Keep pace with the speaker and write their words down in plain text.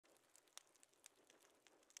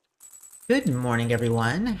Good morning,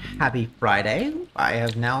 everyone. Happy Friday. I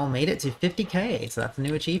have now made it to 50k, so that's a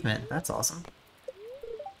new achievement. That's awesome.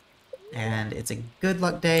 And it's a good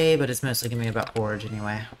luck day, but it's mostly gonna be about forage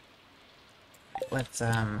anyway. Let's,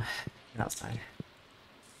 get outside.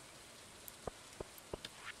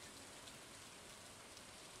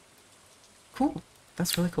 Cool.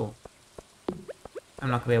 That's really cool. I'm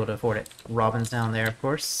not gonna be able to afford it. Robin's down there, of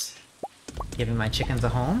course, giving my chickens a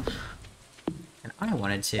home. And I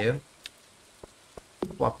wanted to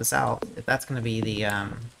swap this out. If that's gonna be the,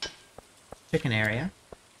 chicken area,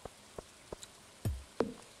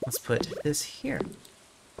 let's put this here.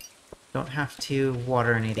 Don't have to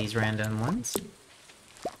water any of these random ones.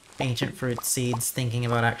 Ancient fruit seeds, thinking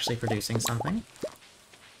about actually producing something.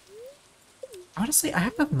 Honestly, I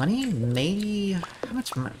have enough money, maybe... How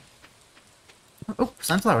much money? Oh,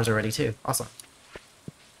 sunflowers are ready too. Awesome.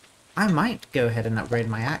 I might go ahead and upgrade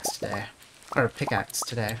my axe today. Or pickaxe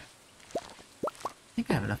today. I think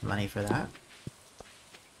I have enough money for that.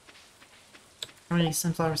 How many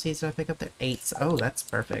sunflower seeds did I pick up there? 8. Oh, that's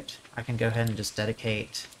perfect. I can go ahead and just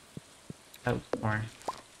dedicate... Oh, corn.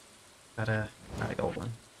 Got a gold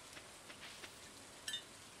one.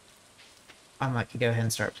 I might go ahead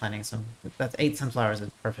and start planting some. That's 8 sunflowers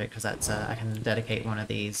is perfect because that's I can dedicate one of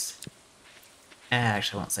these. I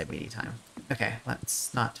actually won't say weedy time. Okay,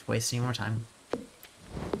 let's not waste any more time.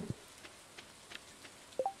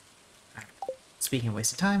 Speaking of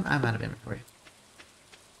wasted time, I'm out of inventory.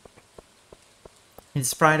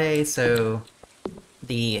 It's Friday, so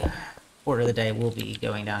the order of the day will be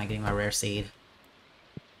going down and getting my rare seed.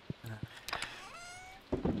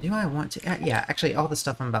 Do I want to? Yeah, actually, all the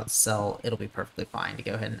stuff I'm about to sell, it'll be perfectly fine to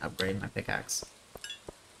go ahead and upgrade my pickaxe.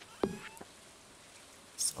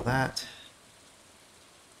 Sell that.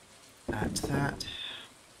 Add to that.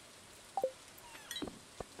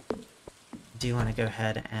 Do you want to go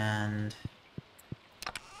ahead and...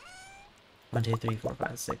 1, 2, 3, 4,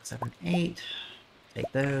 5, 6, 7, 8.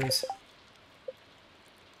 Take those.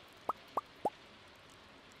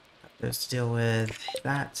 Got those to deal with.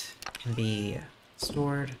 That can be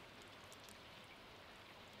stored.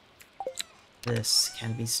 This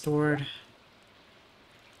can be stored.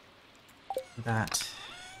 That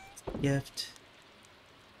gift.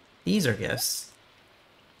 These are gifts.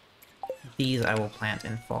 These I will plant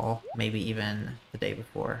in fall, maybe even the day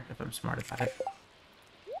before if I'm smart about it.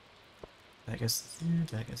 That goes there,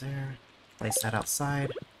 that goes there. Place that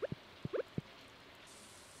outside.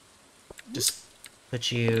 Just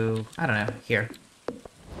put you, I don't know, here.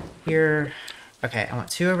 Here. Okay, I want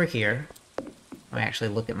 2 over here. Let me actually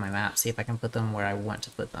look at my map, see if I can put them where I want to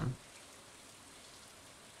put them.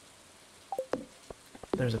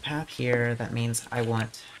 There's a path here, that means I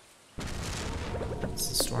want... That's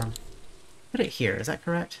the storm. Put it here, is that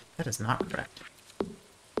correct? That is not correct.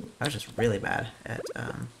 I was just really bad at,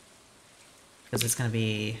 because it's gonna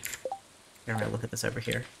be... Here, I'm gonna look at this over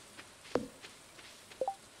here.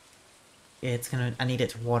 It's gonna... I need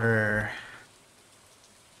it to water...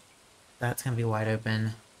 That's gonna be wide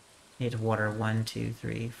open. I need to water 1, 2,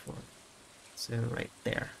 3, 4. So right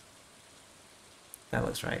there. That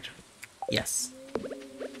looks right. Yes.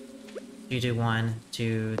 You do 1,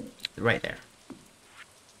 2, right there.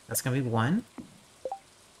 That's gonna be 1.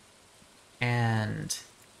 And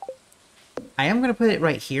I am gonna put it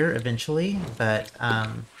right here eventually, but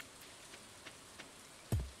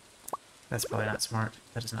that's probably not smart.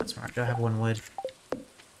 That is not smart. Do I have 1 wood?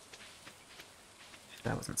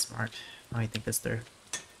 That wasn't smart. Let me think this through.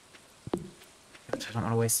 I don't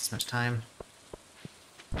want to waste this much time.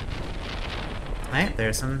 Alright,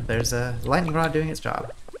 there's a lightning rod doing its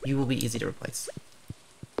job. You will be easy to replace.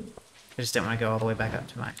 I just don't want to go all the way back up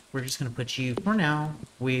to mine. We're just gonna put you, for now,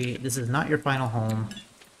 this is not your final home.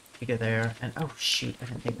 You go there, and oh shoot, I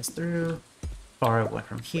didn't think this through. Borrow one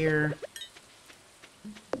from here.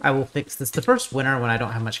 I will fix this the first winter when I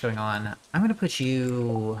don't have much going on. I'm gonna put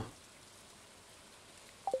you...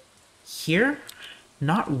 here?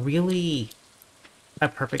 Not really a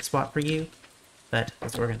perfect spot for you, but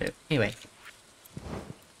that's what we're gonna do. Anyway.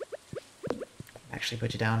 Actually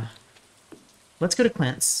put you down. Let's go to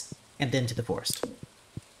Clint's, and then to the forest.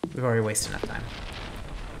 We've already wasted enough time.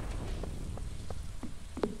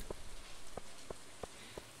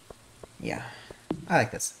 Yeah. I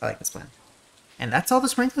like this. I like this plan. And that's all the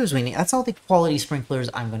sprinklers we need. That's all the quality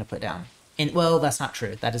sprinklers I'm going to put down. And, well, that's not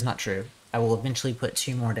true. That is not true. I will eventually put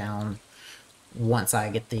 2 more down once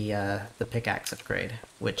I get the pickaxe upgrade,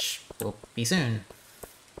 which will be soon,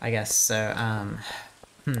 I guess. So,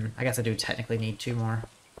 I guess I do technically need 2 more.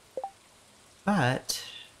 But,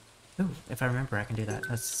 ooh, if I remember, I can do that.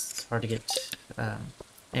 That's hard to get,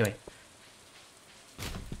 anyway.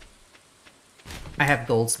 I have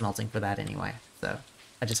gold smelting for that anyway, so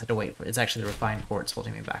I just have to wait for it. It's actually the refined quartz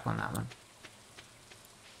holding me back on that one.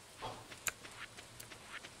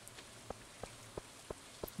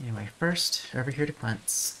 Anyway, first, over here to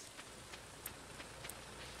Quince.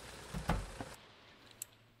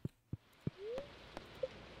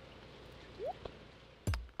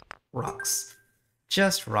 Rocks.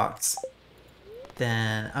 Just rocks.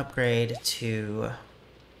 Then upgrade to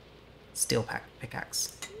steel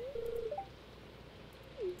pickaxe.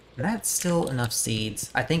 And that's still enough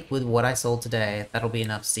seeds. I think with what I sold today, that'll be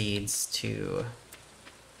enough seeds to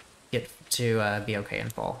get to be okay in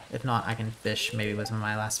fall. If not, I can fish maybe with some of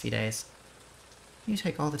my last few days. You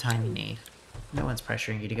take all the time you need. No one's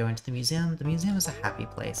pressuring you to go into the museum. The museum is a happy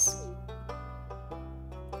place.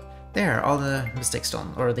 There, all the Mystic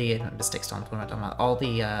Stone, or the Mystic Stones, what am I talking about? All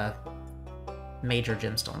the major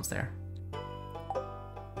gemstones there.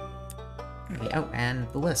 Oh, and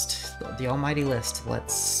the list, the almighty list.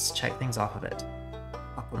 Let's check things off of it.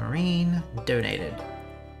 Aquamarine, donated.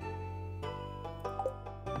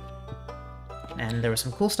 And there was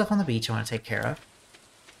some cool stuff on the beach I want to take care of.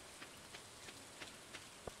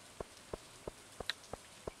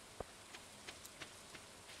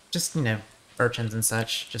 Just, you know, urchins and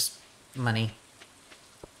such, just money.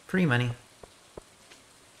 Free money.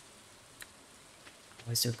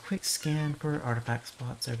 Always do a quick scan for artifact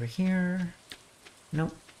spots over here.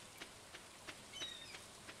 Nope.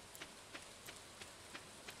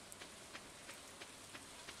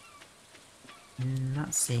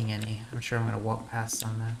 Not seeing any. I'm sure I'm gonna walk past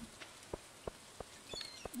some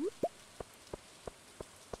though.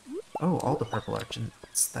 Oh, all the purple urchins.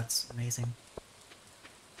 That's amazing.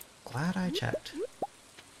 Glad I checked.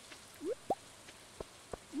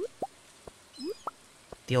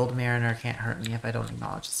 The old mariner can't hurt me if I don't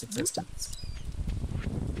acknowledge its existence.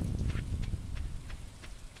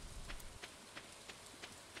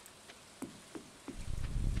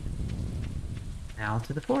 Now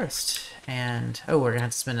to the forest. And, oh, we're gonna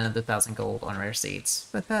have to spend another 1,000 gold on rare seeds.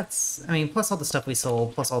 But that's, I mean, plus all the stuff we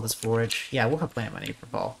sold, plus all this forage. Yeah, we'll have plenty of money for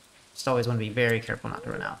fall. Just always want to be very careful not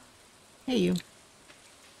to run out. Hey, you.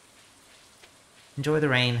 Enjoy the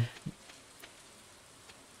rain.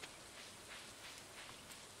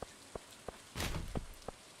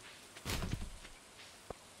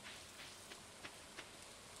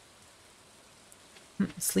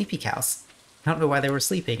 Sleepy cows. I don't know why they were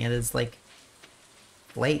sleeping. It is, like,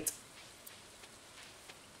 late.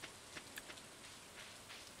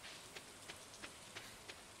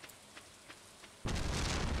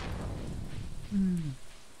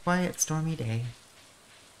 Quiet, stormy day.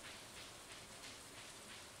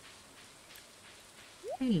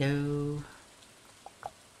 Hello.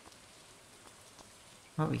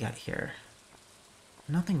 What we got here?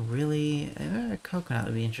 Nothing really. Coconut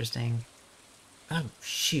would be interesting. Oh,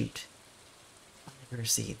 shoot. Rare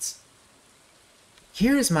seeds.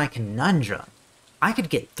 Here's my conundrum. I could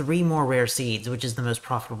get 3 more rare seeds, which is the most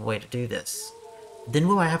profitable way to do this. Then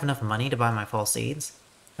will I have enough money to buy my fall seeds?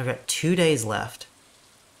 I've got 2 days left.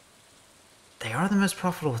 They are the most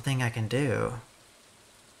profitable thing I can do.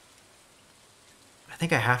 I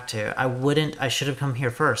think I have to. I should have come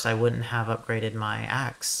here first. I wouldn't have upgraded my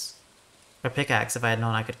axe. Or pickaxe if I had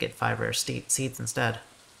known I could get 5 rare seeds instead.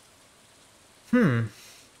 I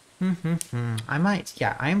might.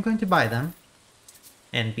 Yeah, I am going to buy them.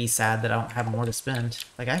 And be sad that I don't have more to spend.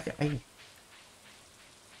 Like,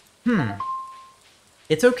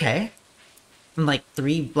 It's okay. And, like,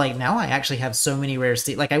 now I actually have so many rare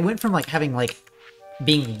seeds. Like, I went from, like, having, like,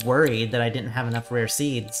 being worried that I didn't have enough rare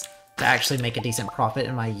seeds to actually make a decent profit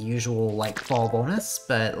in my usual, like, fall bonus.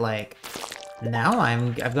 But, like, now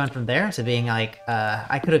I've gone from there to being, like,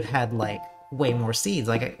 I could have had, like, way more seeds.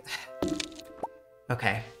 Like,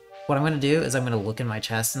 okay. What I'm going to do is I'm going to look in my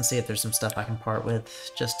chest and see if there's some stuff I can part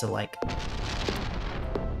with, just to, like...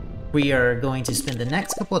 We are going to spend the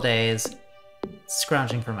next couple of days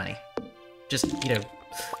scrounging for money. Just, you know,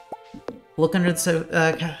 look under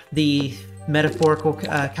the metaphorical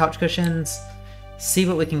couch cushions, see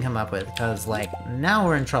what we can come up with, because, like, now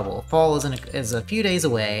we're in trouble. Fall is a few days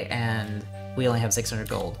away, and we only have 600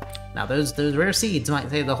 gold. Now, those rare seeds might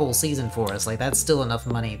save the whole season for us. Like, that's still enough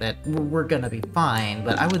money that we're gonna be fine,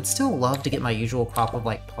 but I would still love to get my usual crop of,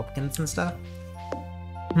 like, pumpkins and stuff.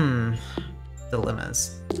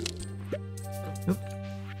 Dilemmas. Oop.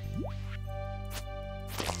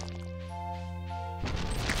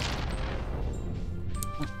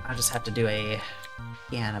 I just have to do a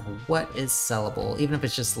scan of what is sellable, even if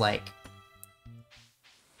it's just, like,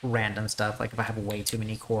 random stuff, like if I have way too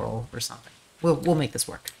many coral or something. We'll make this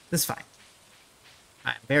work. This is fine.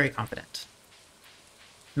 I'm very confident.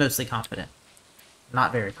 Mostly confident.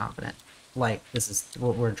 not very confident. Like,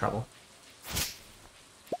 we're in trouble.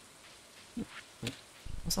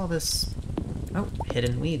 What's all this? Oh,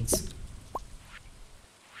 hidden weeds.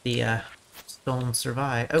 The, stone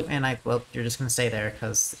survive. Oh, and well, you're just gonna stay there,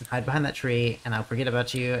 because hide behind that tree, and I'll forget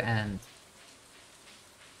about you, and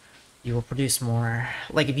you will produce more.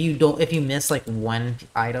 Like, if you miss, like, one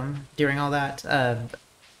item during all that,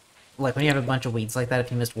 like, when you have a bunch of weeds like that,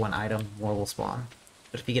 if you missed one item, more will spawn.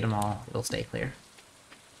 But if you get them all, it'll stay clear.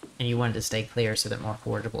 And you want it to stay clear so that more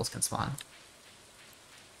forageables can spawn.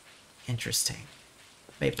 Interesting.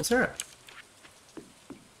 Maple syrup.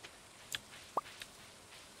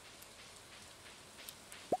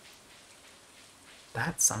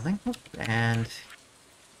 That's something. And...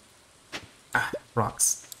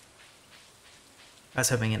 rocks. I was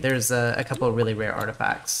hoping there's a couple of really rare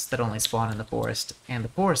artifacts that only spawn in the forest, and the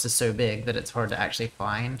forest is so big that it's hard to actually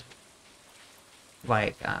find.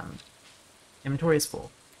 Like, inventory is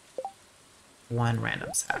full. One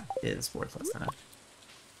random sack is worthless enough.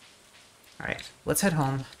 Alright, let's head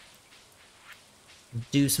home.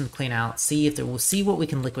 Do some clean out, we'll see what we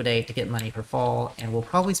can liquidate to get money for fall, and we'll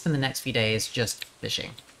probably spend the next few days just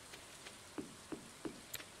fishing.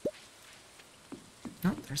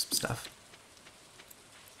 Oh, there's some stuff.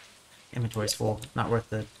 Inventory's full. Not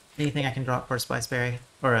worth anything I can drop for a spice berry.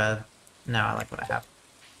 Or no, I like what I have.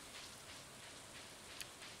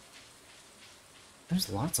 There's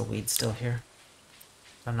lots of weeds still here.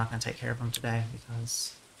 But I'm not going to take care of them today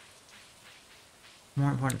because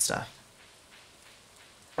more important stuff.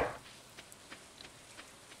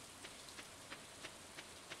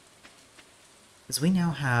 Because we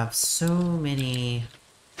now have so many...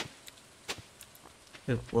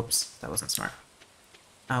 Ooh, whoops, that wasn't smart.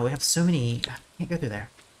 We have so many... I can't go through there.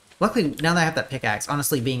 Luckily, now that I have that pickaxe,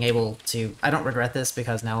 honestly being able to... I don't regret this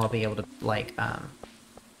because now I'll be able to, like,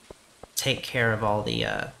 take care of all the,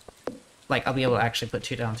 like, I'll be able to actually put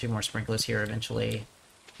down two more sprinklers here eventually.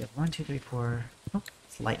 We have 1, 2, 3, 4... Oh,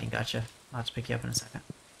 it's lightning, gotcha. I'll have to pick you up in a second.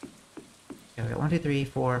 Okay, we got 1, 2, 3,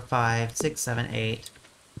 4, 5, 6, 7, 8,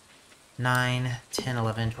 9, 10,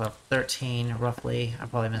 11, 12, 13, roughly. I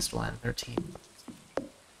probably missed one. 13.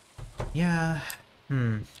 Yeah...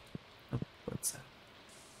 Oh, what's that?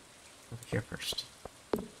 Over here first.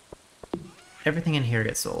 Everything in here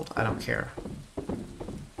gets sold. I don't care.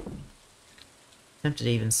 Tempted to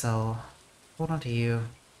even sell... Hold on to you.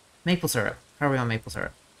 Maple syrup. How are we on maple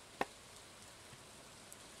syrup?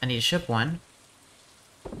 I need to ship one.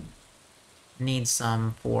 Need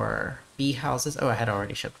some for bee houses. Oh, I had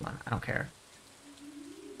already shipped one. I don't care.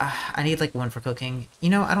 I need like one for cooking. You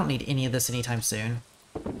know, I don't need any of this anytime soon.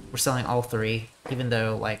 We're selling all three, even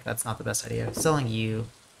though, like, that's not the best idea. Selling you.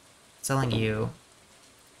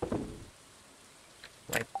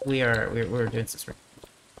 Like, we're doing some...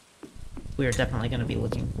 We are definitely going to be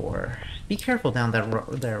looking for... Be careful down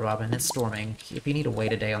there, Robin. It's storming. If you need to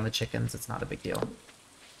wait a day on the chickens, it's not a big deal.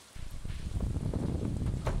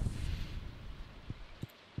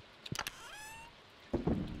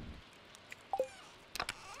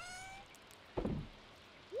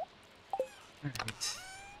 Alright.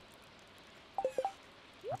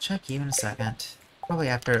 I'll check you in a second. Probably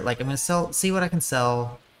after, like, I'm gonna see what I can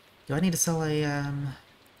sell. Do I need to sell a,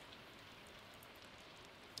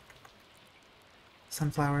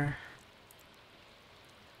 sunflower?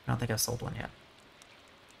 I don't think I've sold one yet.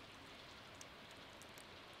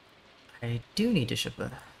 I do need to ship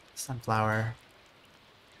a sunflower.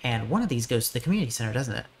 And one of these goes to the community center,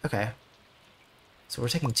 doesn't it? Okay. So we're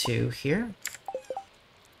taking 2 here.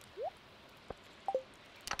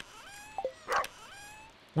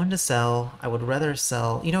 One to sell. I would rather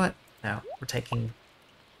sell... You know what? No, we're taking...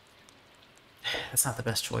 That's not the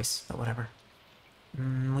best choice, but whatever.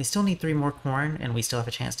 We still need 3 more corn, and we still have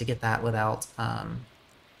a chance to get that without...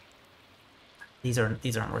 These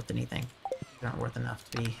aren't worth anything. These aren't worth enough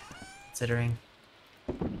to be considering.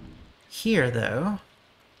 Here, though...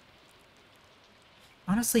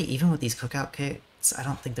 Honestly, even with these cookout kits, I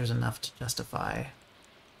don't think there's enough to justify...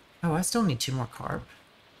 Oh, I still need 2 more carb.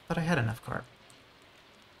 Thought I had enough carb.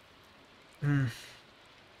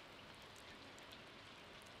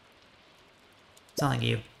 Selling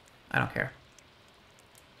you. I don't care.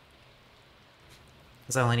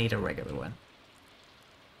 Because I only need a regular one.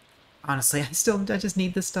 Honestly, I just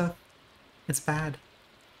need this stuff. It's bad.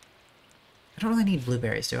 I don't really need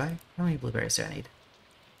blueberries, do I? How many blueberries do I need?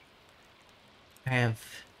 I have...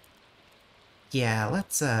 Yeah,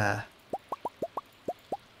 let's, That'll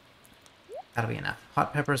be enough.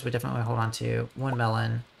 Hot peppers we definitely hold on to. 1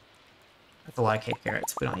 melon. That's a lot of cake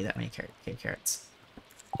carrots. We don't need that many cake carrots.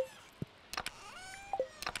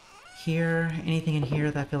 Here, anything in here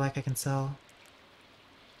that I feel like I can sell?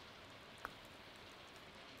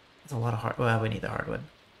 That's a lot of hard... Well, we need the hardwood.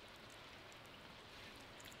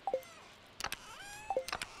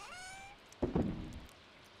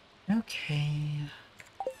 Okay.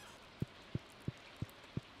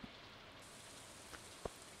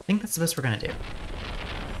 I think that's the best we're gonna do.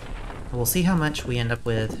 We'll see how much we end up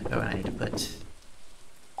with. Oh, and I need to put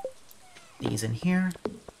these in here.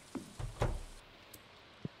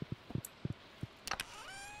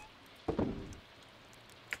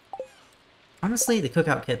 Honestly, the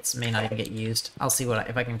cookout kits may not even get used. I'll see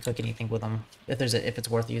if I can cook anything with them. If it's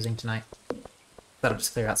worth using tonight. That'll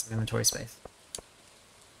just clear out some inventory space.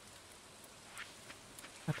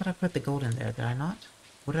 I thought I put the gold in there, did I not?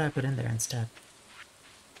 What did I put in there instead?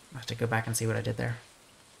 I'll have to go back and see what I did there.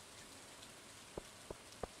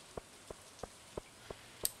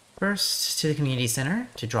 First, to the community center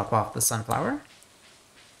to drop off the sunflower.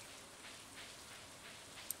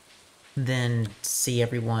 Then see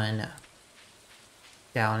everyone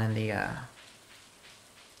down in the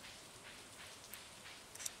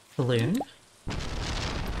saloon.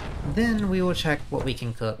 Then we will check what we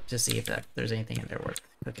can cook to see if there's anything in there worth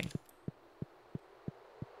cooking.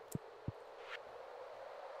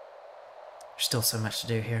 There's still so much to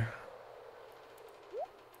do here.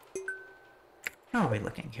 How are we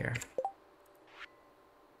looking here?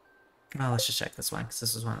 Well, let's just check this one, because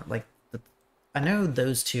this is one, like, I know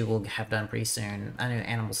those two will have done pretty soon. I know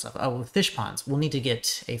animal stuff. Oh, fish ponds. We'll need to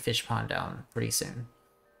get a fish pond down pretty soon.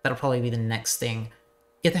 That'll probably be the next thing.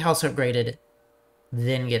 Get the house upgraded,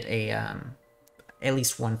 then get a, at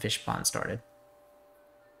least one fish pond started.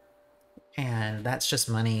 And that's just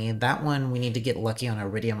money. That one, we need to get lucky on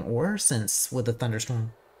iridium ore, since with the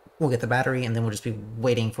thunderstorm, we'll get the battery, and then we'll just be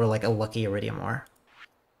waiting for, like, a lucky iridium ore.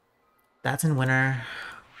 That's in winter.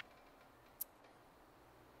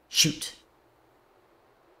 Shoot.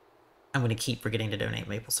 I'm going to keep forgetting to donate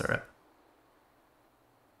maple syrup.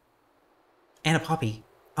 And a poppy.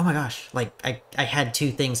 Oh my gosh. Like, I had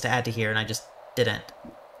two things to add to here, and I just didn't.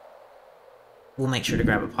 We'll make sure to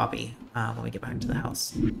grab a poppy when we get back to the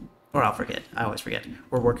house. Or I'll forget. I always forget.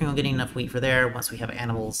 We're working on getting enough wheat for there. Once we have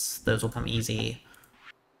animals, those will come easy.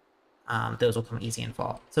 Those will come easy in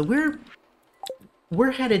fall. So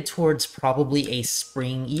we're headed towards probably a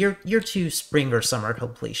spring, year 2 spring or summer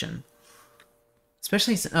completion.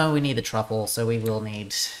 Especially, we need the truffle, so we will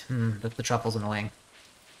need... the truffle's annoying.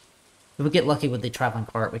 If we get lucky with the traveling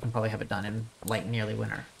cart, we can probably have it done in, like, nearly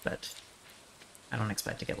winter, but I don't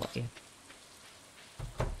expect to get lucky.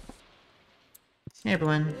 Hey,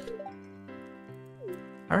 everyone.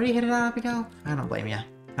 Already headed out, Abigail? I don't blame you. I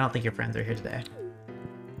don't think your friends are here today.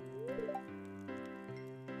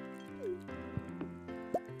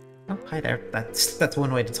 Oh, hi there. That's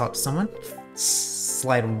one way to talk to someone.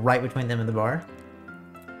 Slide right between them and the bar.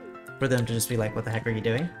 For them to just be like, what the heck are you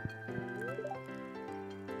doing?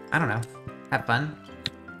 I don't know. Have fun,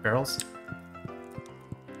 girls.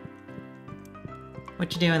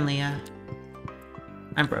 What you doing, Leah?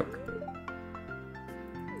 I'm broke.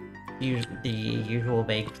 The usual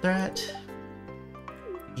vague threat.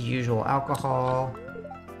 The usual alcohol.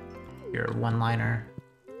 Your one-liner.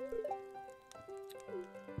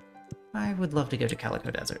 I would love to go to Calico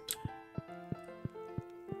Desert.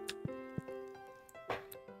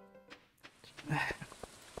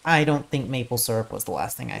 I don't think maple syrup was the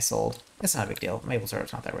last thing I sold. It's not a big deal. Maple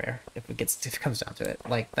syrup's not that rare if it comes down to it.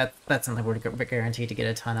 Like that's something we're guaranteed to get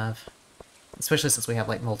a ton of, especially since we have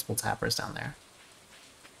like multiple tappers down there.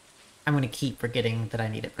 I'm gonna keep forgetting that I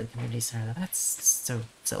need it for the community center. That's so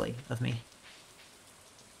silly of me.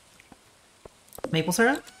 Maple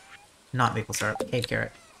syrup? Not maple syrup. Cave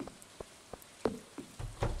carrot.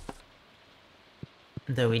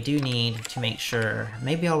 Though we do need to make sure,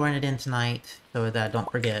 maybe I'll run it in tonight so that I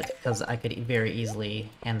don't forget, because I could very easily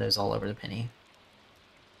hand those all over to Penny.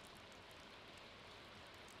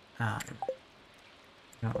 You know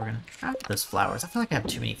what, we're gonna have those flowers. I feel like I have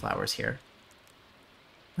too many flowers here.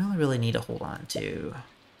 We only really need to hold on to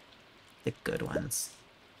the good ones.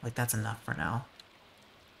 Like, that's enough for now.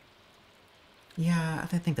 Yeah,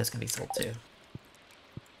 I think that's gonna be sold too.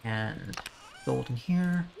 And gold in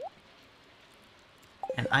here.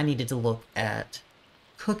 And I needed to look at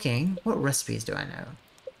cooking. What recipes do I know?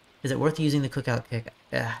 Is it worth using the cookout kit?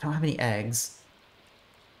 I don't have any eggs.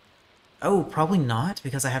 Oh, probably not,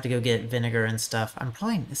 because I have to go get vinegar and stuff. I'm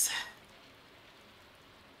probably...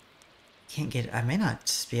 Can't get... I may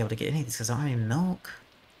not be able to get any of these because I don't have any milk.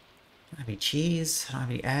 I don't have any cheese. I don't have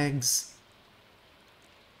any eggs.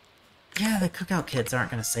 Yeah, the cookout kits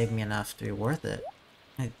aren't going to save me enough to be worth it.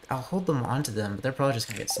 I'll hold them onto them, but they're probably just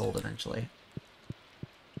going to get sold eventually.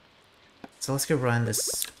 So let's go run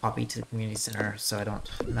this poppy to the community center so I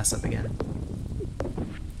don't mess up again.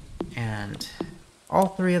 And all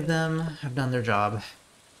 3 of them have done their job.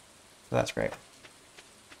 So that's great.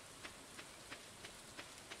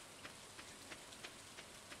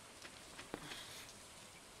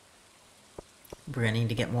 We're gonna need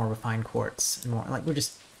to get more refined quartz and more, like, we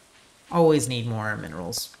just always need more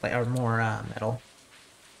minerals, like, or more metal.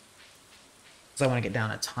 So I want to get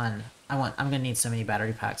down a ton. I'm gonna need so many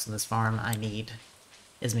battery packs on this farm. I need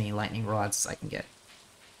as many lightning rods as I can get.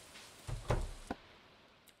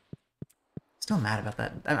 Still mad about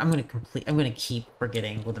that. I'm gonna keep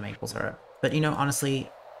forgetting with the maple syrup. But you know, honestly,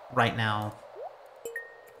 right now,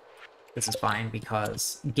 this is fine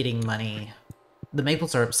because getting money, the maple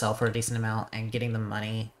syrup sell for a decent amount, and getting the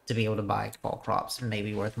money to be able to buy fall crops may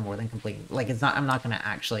be worth more than completing. Like, it's not. I'm not gonna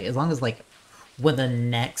actually, as long as like, when the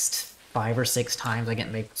next 5 or 6 times I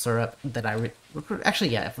get maple syrup that actually,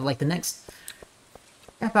 yeah, if like the next.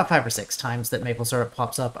 About 5 or 6 times that maple syrup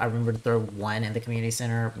pops up, I remember to throw 1 in the community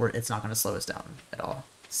center where it's not going to slow us down at all.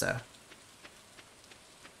 So.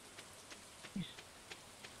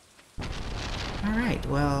 Alright,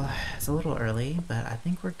 well, it's a little early, but I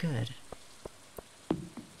think we're good.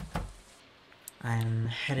 I'm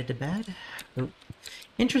headed to bed. Oop.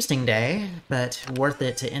 Interesting day, but worth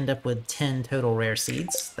it to end up with 10 total rare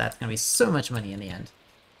seeds. That's going to be so much money in the end.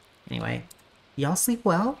 Anyway, y'all sleep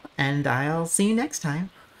well, and I'll see you next time.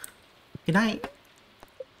 Good night.